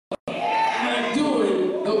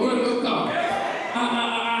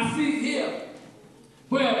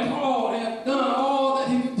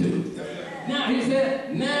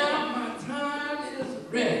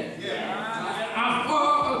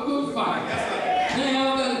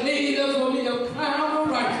Now that laid up for me a crown of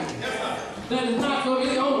righteousness. That is not for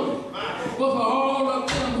me only, but for all of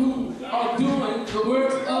them who are doing the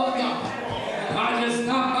works of God. I just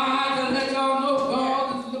stopped by to let y'all know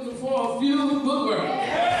God is looking for a few good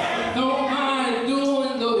workers. Don't mind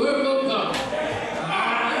doing the work of God.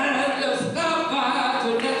 I just stopped by to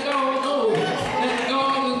let y'all know that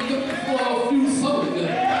God is looking for a few soldiers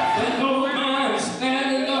that don't mind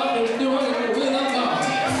standing up and doing the will of God.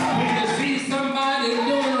 When you see somebody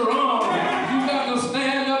doing wrong, you got to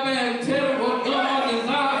stand up and tell what God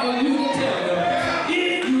desires for you to tell them.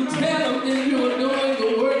 If you tell them, then you are doing the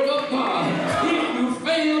work of God. If you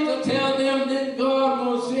fail to tell them, then God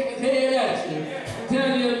will shake his head at you and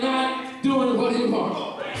tell you you're not doing what he wants.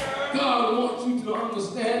 God wants you to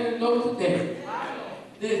understand and know today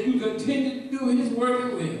that if you continue to do his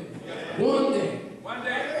working will, one day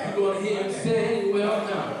you're going to hear him say, well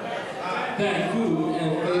done, thy good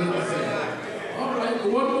and faithful servant. All right,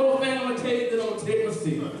 one more thing I'm going to tell you, then I'm going to take a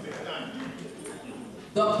seat.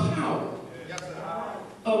 The power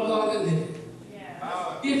of God is in it.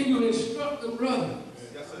 If you instruct the brothers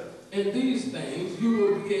in these things, you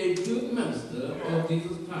will be a good minister of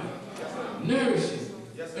Jesus Christ, nourishing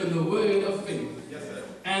in the word of faith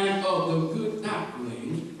and of the good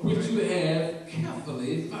doctrine which you have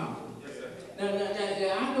carefully followed. Now,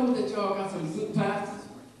 I know that y'all got some good pastors,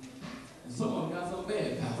 and some of them got some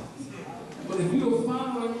bad pastors. But if you're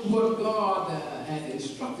following what God has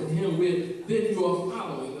instructed him with, then you are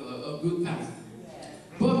following a good pastor.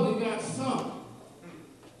 But we got some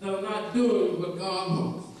that are not doing what God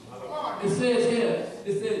wants. It says here,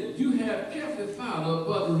 it says, you have carefully followed,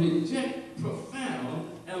 but reject profound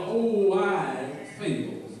and old wise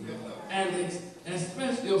fables, and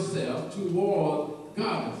express yourself toward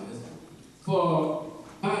godliness, for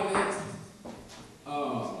by its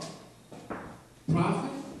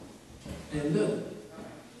profit and little,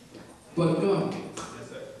 but God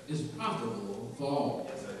is profitable for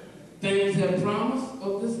all. Things have promised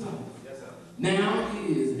of this time. Now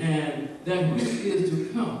is, and that which is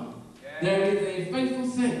to come. There is a faithful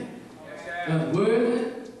saying, that's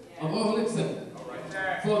worthy of all acceptance.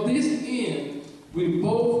 For this end we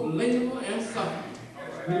both labor and suffer.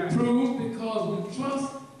 We prove because we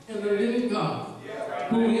trust in the living God,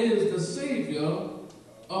 who is the Savior of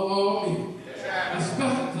all men,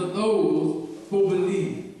 especially to those who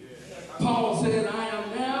believe. Paul said, I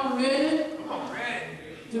am now ready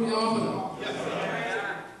to be offered up.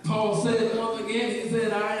 Paul said once again, he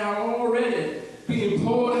said, I am already being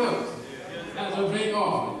poured out as a drink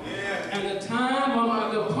offering. And the time of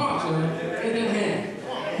my departure is at hand.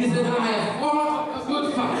 He said, I have fought a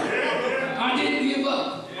good fight. I didn't give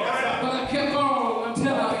up, but I kept on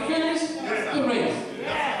until I finished the race.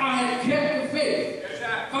 I have kept the faith.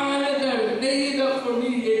 Finally, there is laid up for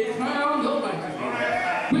me a crown of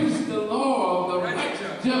righteousness, which the Lord, the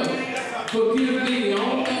righteous judge, will give me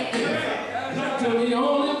on that day. Not to me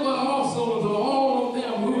only, but also to all of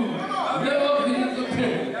them who love his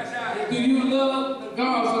appearance. Do you love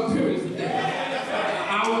God's appearance today?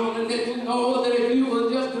 I want to let you know that if you will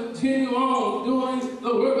just continue on doing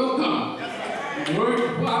the work of God,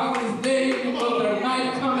 work while this day, because the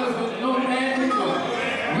night cometh with no man to work.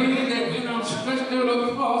 Meaning that when I'm stretched out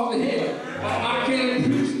across the head, I can't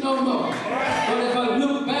preach no more. But if I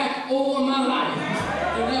look back over my life,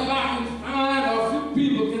 and if I can find a few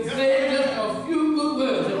people can say just a few good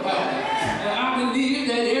words about it, and I believe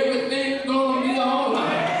that everything's going to be all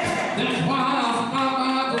right. That's why I stop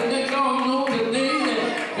by to let y'all know today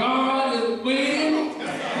that God is waiting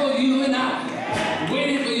for you and I.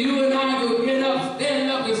 Waiting for you and I to get up, stand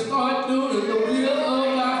up, and start doing the will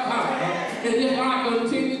of our Father. And if I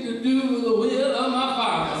continue to do the will of my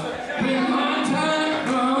Father, when my time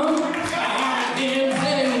comes, I can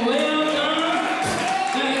say, well done,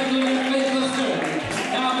 thank you and faithful servant.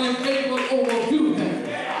 I've been faithful over a few things.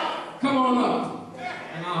 Come on up,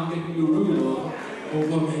 and I'll make you ruler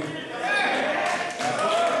over me.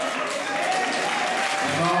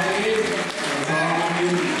 That's all it is. That's all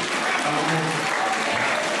it is.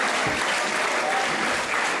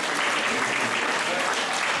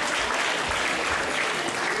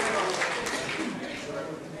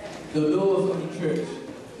 The doors of the church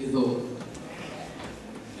is open.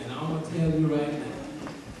 And I'm going to tell you right now,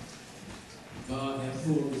 God has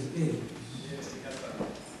pulled the scales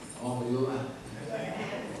off of your life.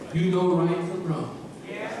 You know right from wrong.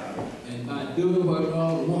 And by doing what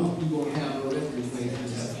God wants, you're going to have a resting place in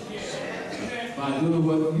heaven. By doing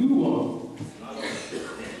what you want,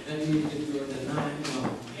 that means that you're denying God.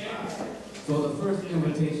 So the first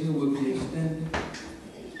invitation will be extended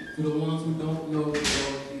to the ones who don't know the Lord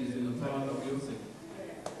Jesus in the pardon of your sin.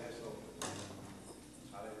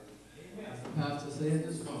 said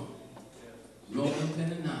this morning, Romans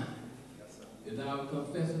 10 and 9. If thou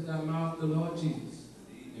confess with thy mouth the Lord Jesus,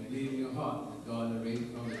 and believe in your heart that God has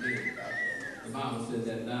raised from the dead, the Bible says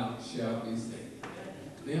that thou shalt be saved.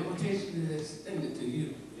 The invitation is extended to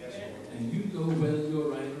you, and you know whether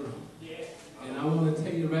you're right or wrong. And I want to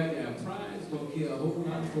tell you right now, pride is going to kill a whole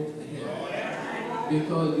lot of folks to hell.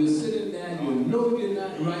 Because you're sitting there, you know you're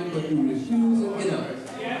not right, but you refuse to get up.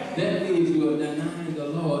 That means you are denying the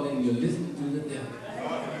Lord and you're listening to the devil.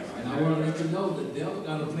 And I want to let you know the devil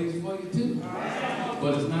got a place for you too.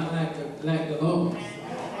 But it's not like the Lord.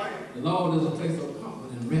 The Lord is a place of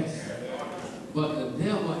comfort and rest. But the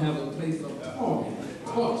devil has a place of torment,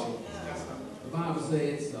 torture. The Bible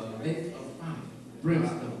says it's a lake of fire,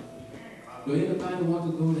 brimstone. Do anybody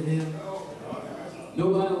want to go to hell?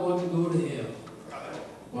 Nobody wants to go to hell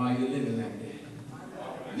while you're living like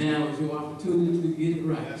that. Now is your opportunity to get it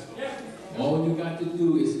right. All you got to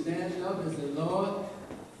do is stand up and say, Lord,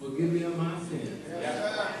 forgive me of my sins.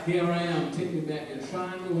 Here I am, take me back and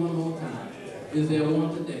try me one more time. Is there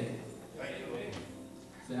one today?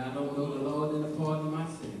 Say, I don't know the Lord in the pardon of my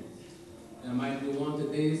sins. There might be one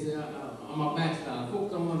today say, I'm a backslider.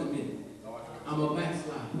 Folks, come on a minute. I'm a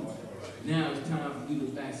backslider. Now it's time for you to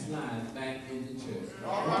backslide back into church.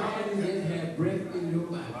 Why you just have breath in your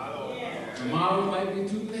body? Tomorrow might be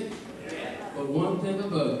too late. But one thing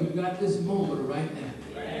about it, you got this moment right now.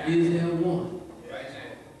 Is there one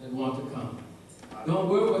that wants to come? Don't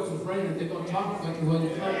worry about your friends. They're going to talk about you when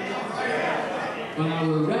you come. But I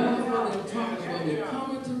would rather for them talking when they're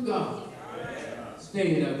coming to God.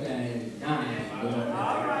 Staying up there and dying.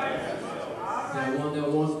 That one that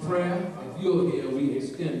wants prayer, if you're here, we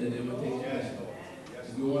extend the invitation.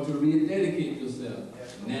 If you want to rededicate yourself,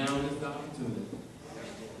 now is the opportunity.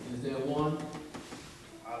 Is there one?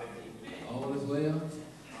 All is well?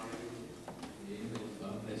 Amen.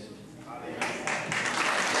 God bless you.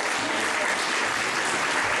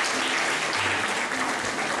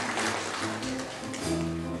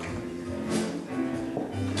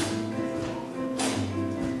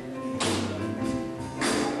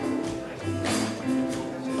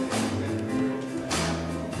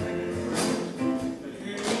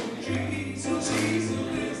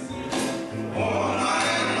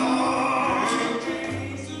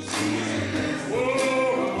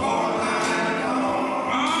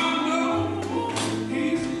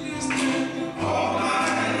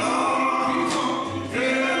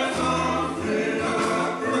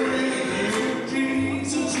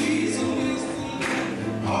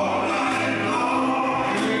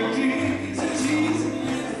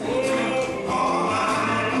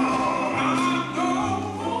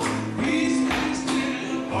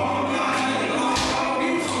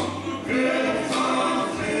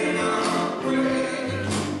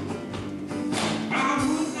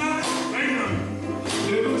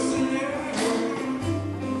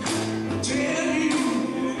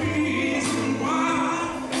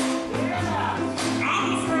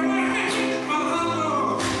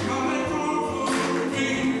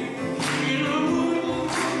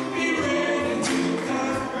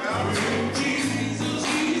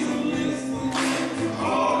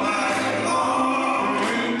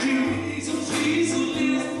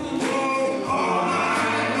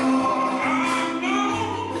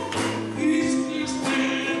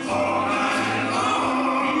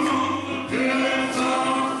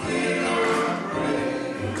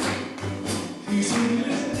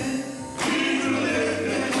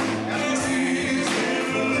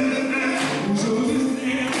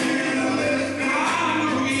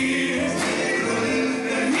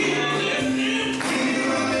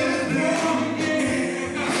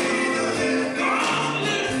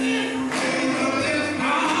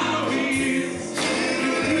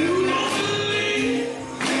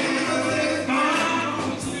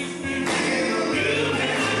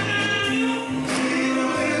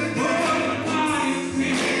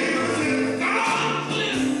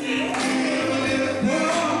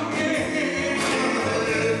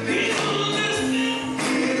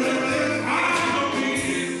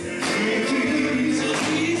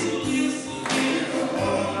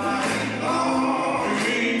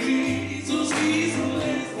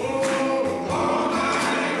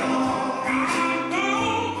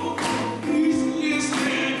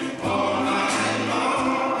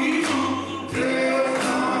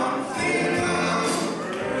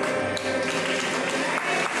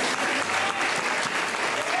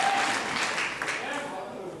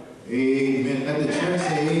 Amen. Let the church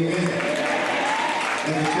say amen.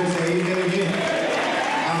 Let the church say amen again.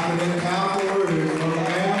 After that powerful word from the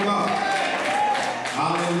man of God.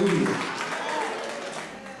 Hallelujah.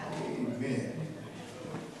 Amen.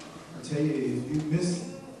 I tell you, if you missed,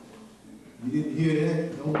 you didn't hear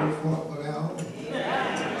that, no more fault but our own.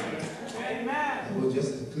 It was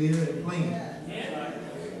just as clear and plain.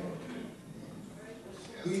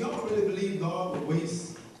 Do y'all really believe God would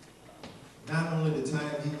waste not only the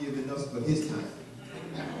time He's given us, but His time?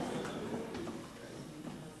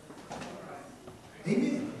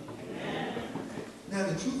 Amen. Now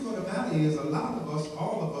the truth of the matter is, a lot of us,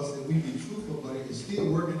 all of us, if we be truthful, but it's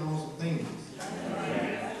still working on some things.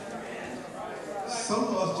 Some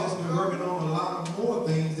of us just been working on a lot more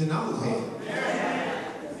things than others have.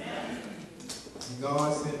 And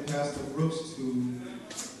God sent Pastor Brooks to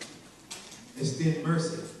extend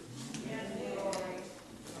mercy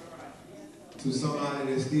to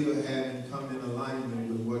somebody that still haven't come in alignment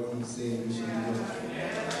with what He said we should do.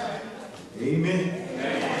 Amen.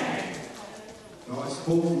 God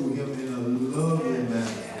spoke through him in a loving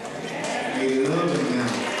manner. A loving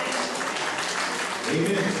manner.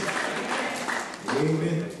 Amen.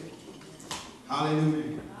 Amen.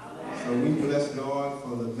 Hallelujah. So we bless God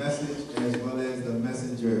for the message as well as the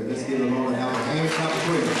messenger. Let's give the Lord our hands clap of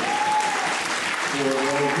praise for the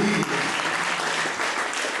obedience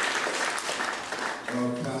of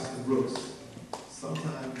Pastor Brooks.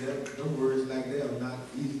 Sometimes those words like that are not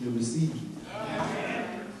easy to receive.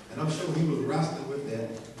 And I'm sure he was wrestling with that.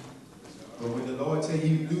 But when the Lord tells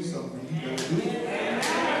you to do something, you better do it.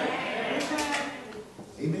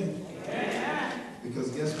 Amen. Because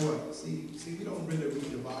guess what? See, we don't really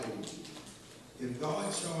read the Bible. If God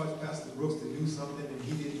charged Pastor Brooks to do something and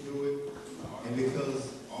he didn't do it, and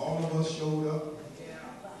because all of us showed up,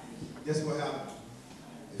 guess what happened?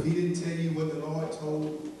 If he didn't tell you what the Lord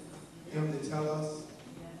told him to tell us,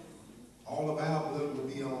 all of our blood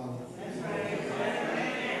would be on.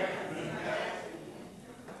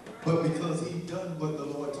 But because he done what the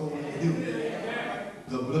Lord told him to do,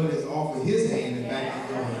 the blood is off of his hand and back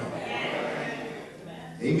in your hand.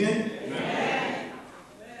 Amen?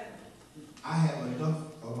 I have enough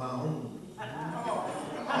of my own.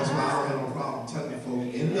 That's why I don't have no problem telling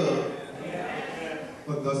folk in love,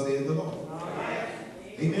 but thus says the Lord.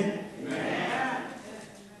 Amen?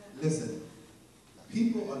 Listen,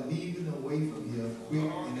 people are leaving away from here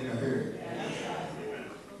quick and in a hurry.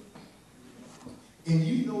 And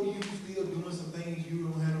you know you still doing some things you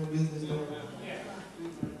don't have no business doing.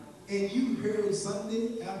 And you heard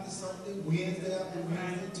Sunday after Sunday, Wednesday after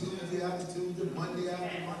Wednesday, Tuesday after Tuesday, Monday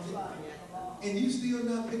after Monday, and you still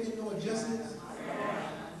not making no adjustments.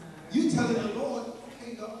 You telling the Lord,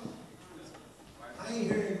 hey God, I ain't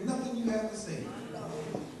hearing nothing you have to say.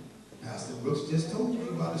 Pastor Brooks just told you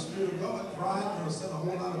about the Spirit of God. Pride going to send a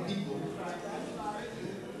whole lot of people.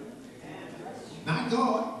 Not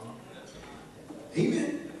God.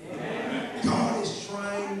 Amen. God is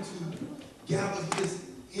trying to gather his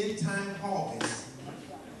end-time harvest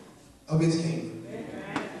of his kingdom.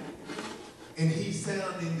 And he's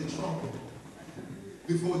sounding the trumpet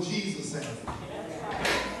before Jesus sounded.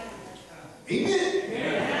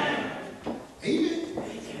 Amen. Amen.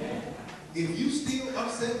 If you still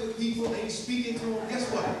upset with people, ain't speaking to them, guess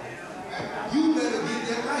what? You better get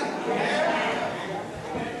that right.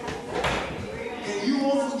 And you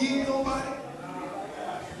won't forgive nobody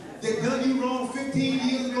that done you wrong 15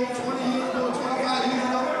 years ago, 20 years ago, 25 years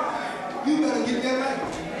ago. You better get that right.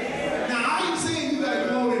 Now, I ain't saying you gotta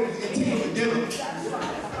go over and take them to dinner,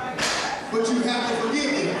 but you have to forgive.